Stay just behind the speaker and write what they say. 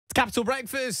Capital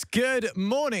Breakfast. Good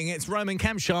morning. It's Roman,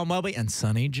 Kemp, Sian, Welby and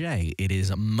Sonny J. It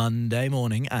is Monday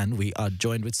morning and we are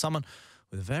joined with someone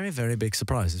with a very, very big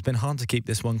surprise. It's been hard to keep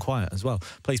this one quiet as well.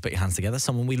 Please put your hands together.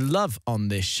 Someone we love on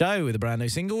this show with a brand new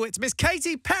single. It's Miss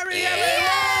Katy Perry.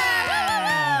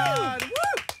 Yeah! Woo!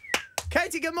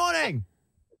 Katy, good morning.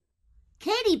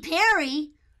 Katy Perry?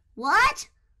 What?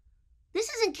 This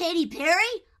isn't Katy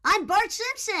Perry. I'm Bart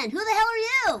Simpson. Who the hell are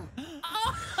you?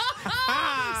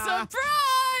 Surprise!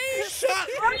 Shut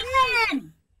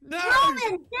Roman! No!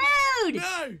 Roman, dude!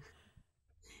 No!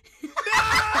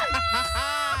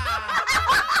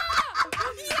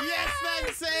 Yes,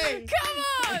 Nancy! Come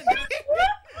on!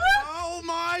 Oh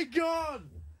my God!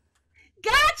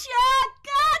 Gotcha!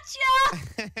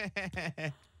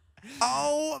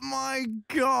 Oh my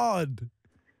God!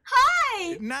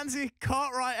 Hi! Nancy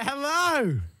Cartwright,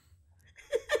 hello!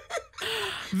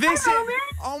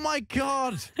 Oh my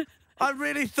God! I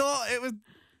really thought it was.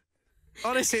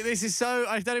 Honestly, this is so.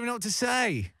 I don't even know what to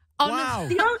say. Wow.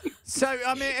 So,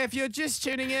 I mean, if you're just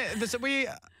tuning in,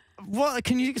 what?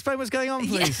 Can you explain what's going on,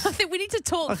 please? Yeah, I think we need to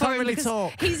talk I for can't him really because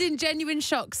talk. he's in genuine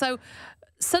shock. So,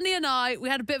 Sonny and I, we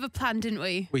had a bit of a plan, didn't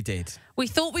we? We did. We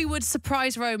thought we would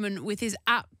surprise Roman with his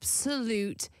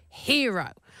absolute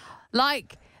hero.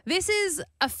 Like, this is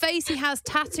a face he has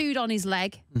tattooed on his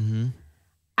leg. Mm-hmm.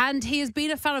 And he has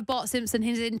been a fan of Bart Simpson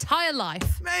his entire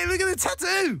life. Mate, look at the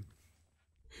tattoo.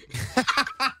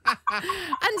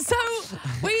 And so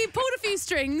we pulled a few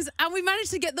strings and we managed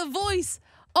to get the voice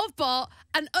of Bart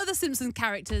and other Simpsons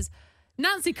characters.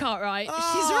 Nancy Cartwright, she's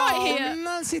right here.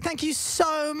 Nancy, thank you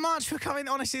so much for coming.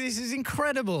 Honestly, this is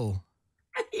incredible.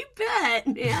 You bet,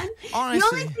 man. Honestly. The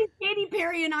only thing Katy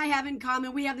Perry and I have in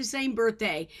common, we have the same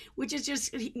birthday, which is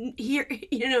just here,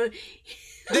 you know.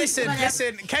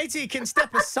 Listen, Katy can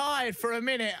step aside for a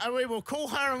minute and we will call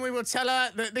her and we will tell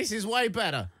her that this is way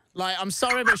better. Like, I'm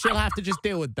sorry, but she'll have to just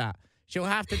deal with that. She'll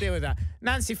have to deal with that.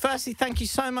 Nancy, firstly, thank you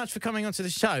so much for coming onto the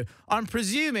show. I'm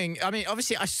presuming, I mean,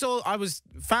 obviously, I was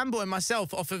fanboying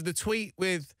myself off of the tweet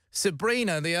with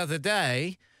Sabrina the other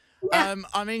day. Yeah.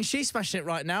 I mean, she's smashing it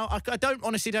right now. I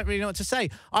honestly don't really know what to say.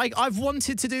 I've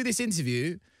wanted to do this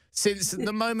interview since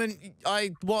the moment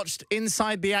I watched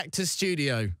Inside the Actors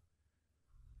Studio.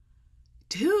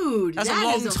 Dude, That's that a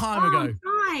long is time long ago.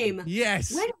 Time.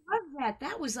 Yes. When was that?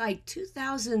 That was like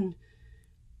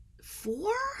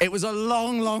 2004? It was a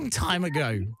long, long time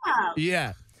ago. Wow.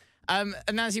 Yeah. And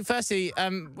Nancy, firstly, I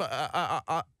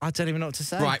don't even know what to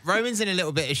say. Right, Roman's in a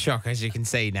little bit of shock, as you can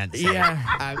see, Nancy.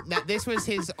 Yeah. Now, this was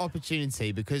his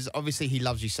opportunity, because obviously he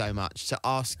loves you so much, to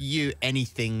ask you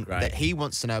anything that he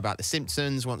wants to know about The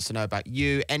Simpsons, wants to know about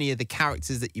you, any of the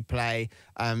characters that you play.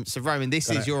 So, Roman, this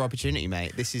is your opportunity,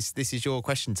 mate. This is your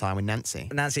question time with Nancy.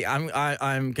 Nancy,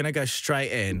 I'm going to go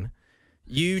straight in.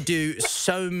 You do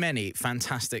so many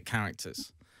fantastic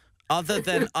characters. Other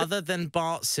than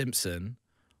Bart Simpson,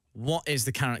 what is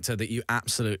the character that you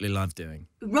absolutely love doing?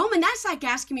 Roman, that's like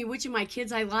asking me which of my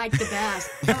kids I like the best.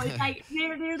 So it's like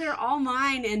they're all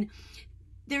mine, and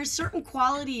there's certain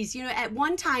qualities. You know, at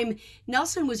one time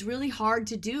Nelson was really hard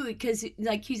to do because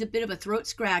like he's a bit of a throat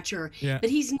scratcher. Yeah. But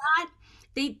he's not.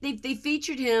 They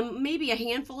featured him maybe a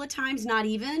handful of times, not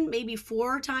even, maybe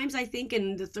 4 times I think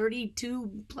in the 32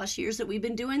 plus years that we've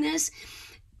been doing this.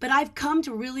 But I've come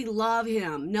to really love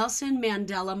him. Nelson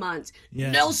Mandela Muntz. Yeah.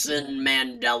 Nelson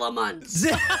Mandela Muntz.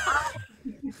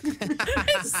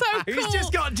 It's so cool. He's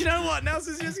just got, do you know what?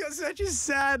 Nelson's just got such a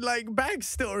sad, like,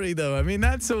 backstory, though. I mean,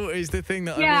 that's always the thing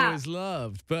that I've always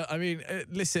loved. But, I mean,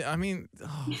 listen, I mean,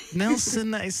 Nelson,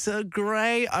 that is so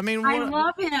great. I mean, I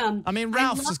love him. I mean,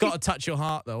 Ralph's has got to touch your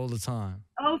heart, though, all the time.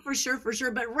 Oh, for sure, for sure.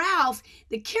 But Ralph,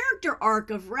 the character arc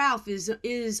of Ralph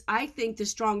is I think the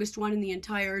strongest one in the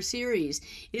entire series.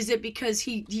 Is it because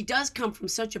he does come from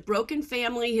such a broken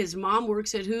family. His mom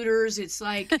works at Hooters. It's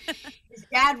like his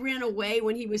dad ran away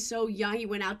when he was so young. He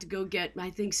went out to go get,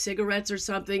 I think, cigarettes or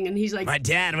something. And he's like, My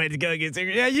dad went to go get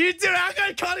cigarettes. Yeah, you do it.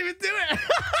 I can't even do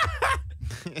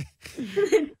it.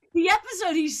 the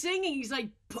episode he's singing, he's like,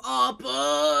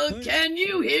 Papa, can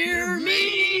you hear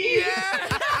me? Yeah.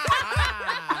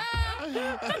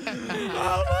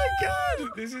 Oh my God,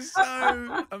 this is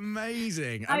so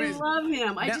amazing. I love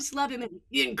him. I just love him.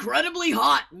 Incredibly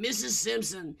hot, Mrs.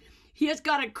 Simpson. He has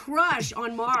got a crush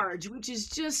on Marge, which is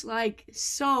just like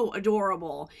so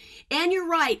adorable. And you're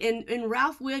right. And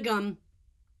Ralph Wiggum,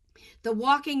 the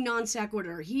walking non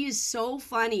sequitur. He is so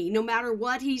funny. No matter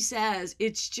what he says,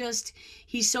 it's just,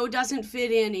 he so doesn't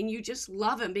fit in, and you just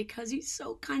love him because he's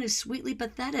so kind of sweetly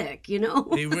pathetic, you know?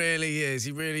 He really is.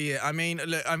 He really is. I mean,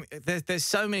 look, there's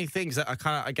so many things that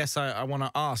I guess I want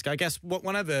to ask. I guess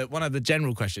one of the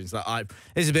general questions that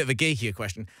this is a bit of a geekier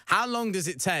question. How long does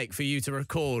it take for you to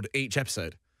record each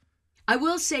episode? I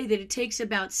will say that it takes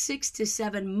about 6 to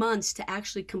 7 months to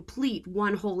actually complete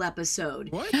one whole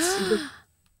episode. What?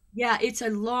 Yeah, it's a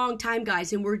long time,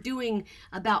 guys, and we're doing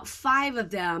about 5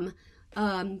 of them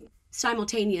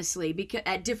simultaneously because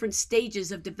at different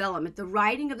stages of development. The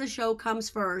writing of the show comes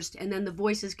first, and then the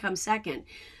voices come second.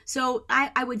 So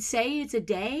I would say it's a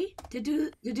day to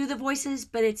do the voices,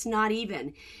 but it's not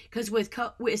even, because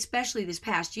especially this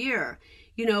past year,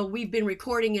 you know, we've been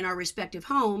recording in our respective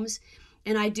homes.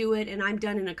 And I do it, and I'm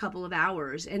done in a couple of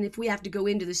hours. And if we have to go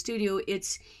into the studio,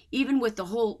 it's even with the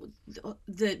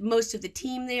most of the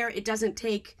team there, it doesn't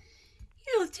take,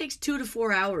 you know, it takes 2 to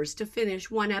 4 hours to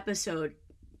finish one episode.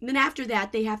 And then after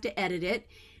that, they have to edit it.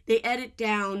 They edit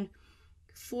down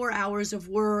 4 hours of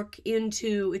work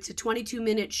into, it's a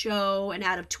 22-minute show, and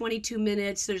out of 22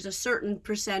 minutes, there's a certain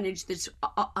percentage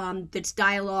that's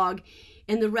dialogue,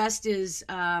 and the rest is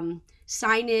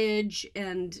signage,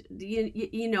 and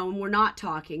you know, and we're not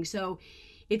talking, so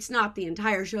it's not the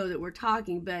entire show that we're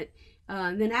talking, but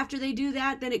then after they do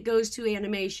that, then it goes to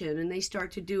animation and they start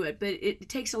to do it, but it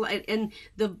takes a lot, and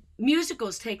the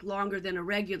musicals take longer than a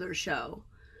regular show.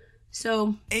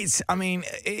 So it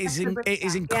is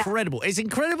incredible. Yeah. It's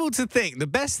incredible to think. The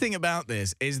best thing about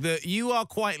this is that you are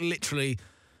quite literally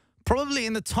probably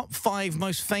in the top 5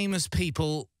 most famous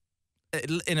people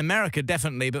in America,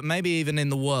 definitely, but maybe even in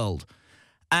the world.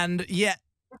 And yet,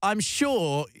 I'm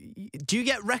sure, do you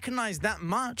get recognized that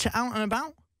much out and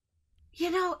about? You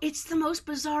know, it's the most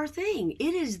bizarre thing.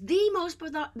 It is the most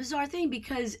bizarre thing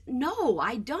because, no,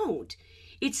 I don't.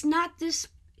 It's not this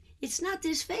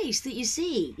face that you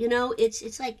see, you know?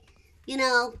 It's like, you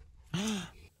know,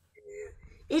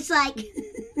 it's like,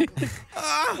 it's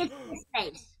this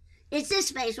face. It's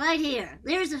this face right here.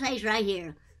 There's the face right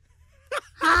here.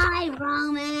 Hi,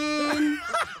 Roman.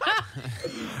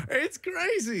 It's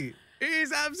crazy. It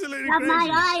is absolutely Got crazy. my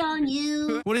eye on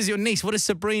you. What does your niece, what does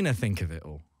Sabrina think of it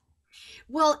all?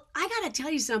 Well, I got to tell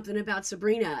you something about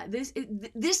Sabrina.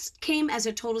 This came as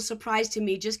a total surprise to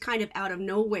me, just kind of out of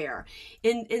nowhere,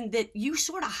 in that you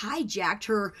sort of hijacked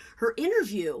her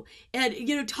interview, and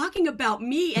you know, talking about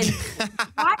me and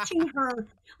watching her.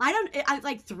 I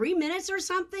like 3 minutes or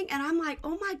something, and I'm like,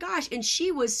 oh my gosh! And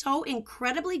she was so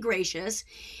incredibly gracious,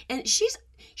 and she's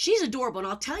adorable. And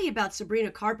I'll tell you about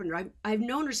Sabrina Carpenter. I've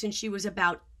known her since she was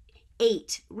about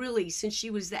 8, really, since she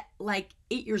was like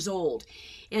 8 years old,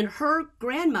 and her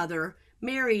grandmother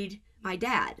married my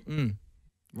dad.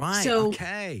 Right. So,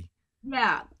 okay.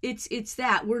 Yeah, it's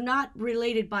that we're not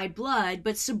related by blood,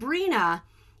 but Sabrina,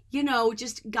 you know,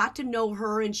 just got to know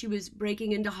her, and she was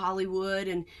breaking into Hollywood,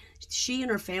 and she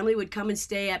and her family would come and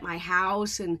stay at my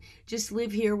house and just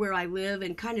live here where I live,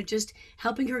 and kind of just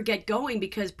helping her get going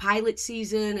because pilot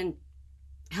season, and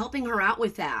helping her out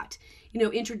with that. You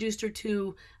know, introduced her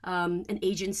to an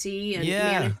agency and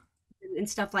management and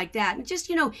stuff like that. And just,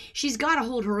 you know, she's got to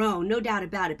hold her own, no doubt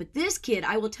about it. But this kid,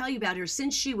 I will tell you about her,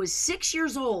 since she was 6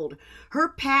 years old, her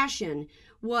passion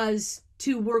was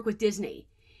to work with Disney.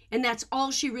 And that's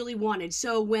all she really wanted.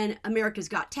 So when America's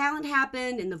Got Talent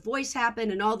happened and The Voice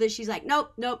happened and all this, she's like,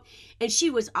 nope. And she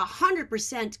was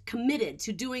 100% committed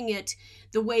to doing it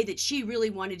the way that she really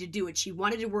wanted to do it. She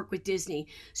wanted to work with Disney.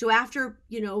 So after,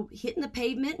 you know, hitting the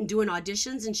pavement and doing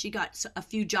auditions, and she got a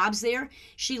few jobs there,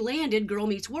 she landed Girl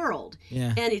Meets World.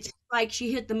 Yeah. And it's like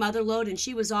she hit the mother lode and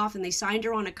she was off, and they signed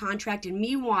her on a contract. And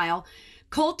meanwhile,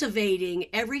 cultivating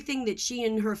everything that she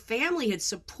and her family had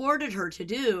supported her to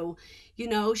do, you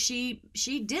know, she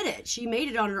did it. She made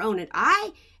it on her own. And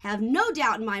I have no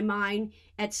doubt in my mind,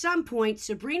 at some point,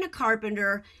 Sabrina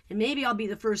Carpenter, and maybe I'll be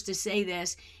the first to say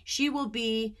this, she will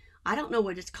be, I don't know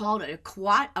what it's called, a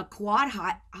quad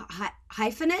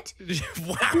hyphenate.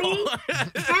 Wow.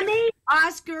 Emmy,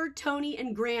 Oscar, Tony,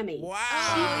 and Grammy. Wow.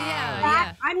 Oh,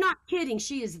 yeah. I'm not kidding.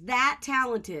 She is that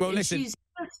talented. Well, and listen. she's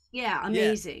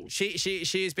amazing. Yeah.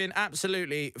 She has been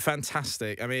absolutely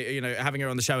fantastic. I mean, you know, having her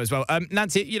on the show as well.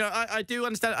 Nancy, you know, I do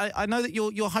understand. I know that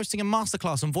you're hosting a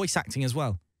masterclass on voice acting as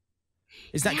well.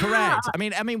 Is that correct? I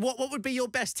mean, what would be your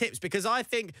best tips? Because I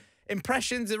think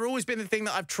impressions have always been the thing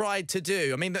that I've tried to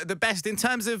do. I mean, the best in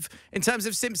terms of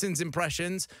Simpsons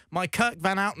impressions, my Kirk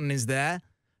Van Houten is there,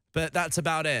 but that's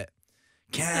about it.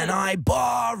 Can I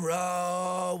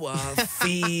borrow a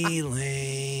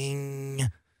feeling?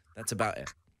 That's about it.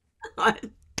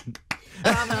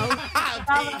 Bravo.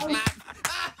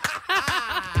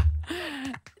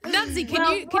 Nancy,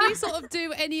 can you sort of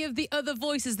do any of the other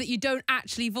voices that you don't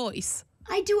actually voice?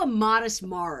 I do a modest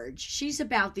Marge. She's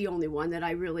about the only one that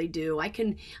I really do. I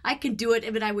can do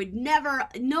it, but I would never.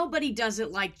 Nobody does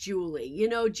it like Julie. You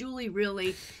know, Julie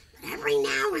really. But every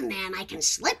now and then, I can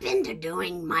slip into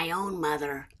doing my own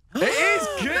mother. It is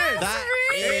good.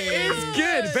 It is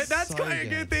good, but that's So quite a good.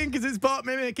 good thing because it's Bart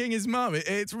mimicking his mum.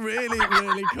 It's really,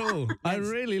 really cool. I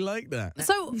really like that.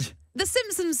 So, The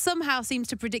Simpsons somehow seems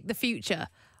to predict the future.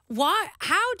 Why?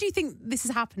 How do you think this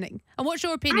is happening? And what's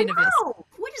your opinion of this?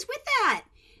 What is with that?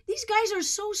 These guys are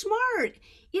so smart.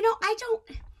 You know,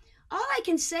 all I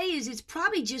can say is it's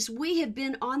probably just we have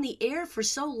been on the air for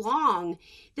so long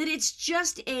that it's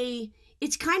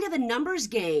kind of a numbers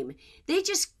game. They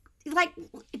just, like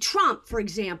Trump, for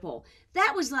example,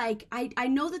 that was like, I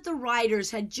know that the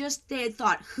writers they had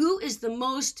thought, who is the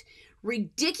most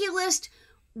ridiculous,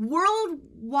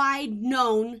 worldwide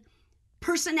known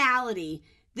personality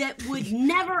that would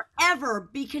never, ever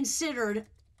be considered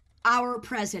our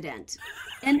president?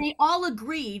 And they all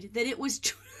agreed that it was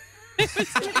true. And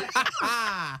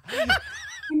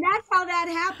that's how that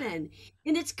happened.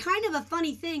 And it's kind of a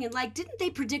funny thing. And like, didn't they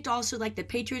predict also like the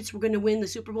Patriots were going to win the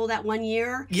Super Bowl that one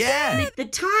year? Yeah. And the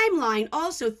timeline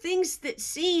also, things that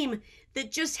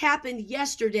just happened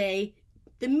yesterday,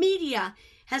 the media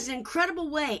has an incredible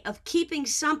way of keeping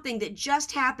something that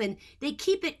just happened. They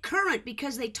keep it current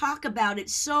because they talk about it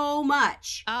so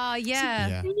much.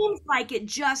 Yeah. So it seems like it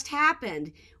just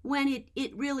happened when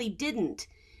it really didn't.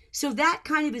 So that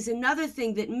kind of is another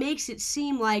thing that makes it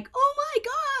seem like, oh my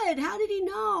God, how did he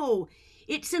know?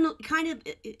 It's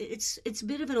it's a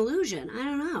bit of an illusion. I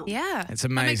don't know. Yeah. It's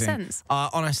amazing. That makes sense.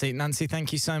 Honestly, Nancy,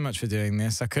 thank you so much for doing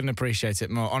this. I couldn't appreciate it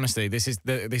more. Honestly, this is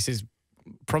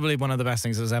probably one of the best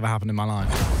things that's ever happened in my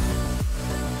life.